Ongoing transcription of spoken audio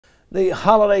The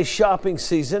holiday shopping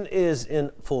season is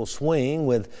in full swing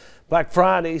with Black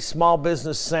Friday, Small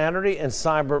Business Saturday, and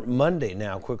Cyber Monday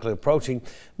now quickly approaching.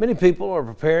 Many people are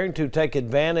preparing to take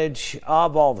advantage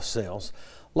of all the sales.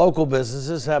 Local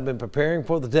businesses have been preparing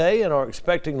for the day and are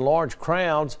expecting large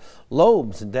crowds.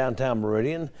 Loeb's in downtown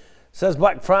Meridian says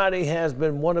Black Friday has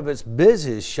been one of its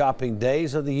busiest shopping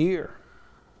days of the year.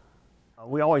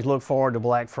 We always look forward to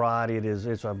Black Friday.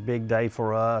 It's a big day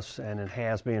for us, and it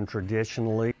has been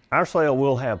traditionally. Our sale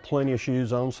will have plenty of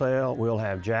shoes on sale. We'll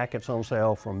have jackets on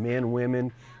sale for men,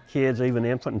 women, kids, even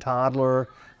infant and toddler,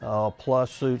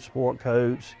 plus suits, sport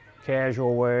coats,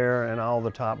 casual wear, and all the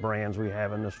top brands we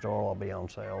have in the store will be on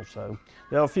sale. So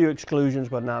there are a few exclusions,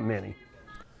 but not many.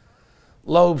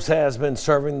 Loeb's has been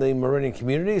serving the Meridian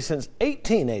community since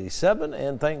 1887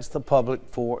 and thanks the public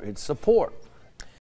for its support.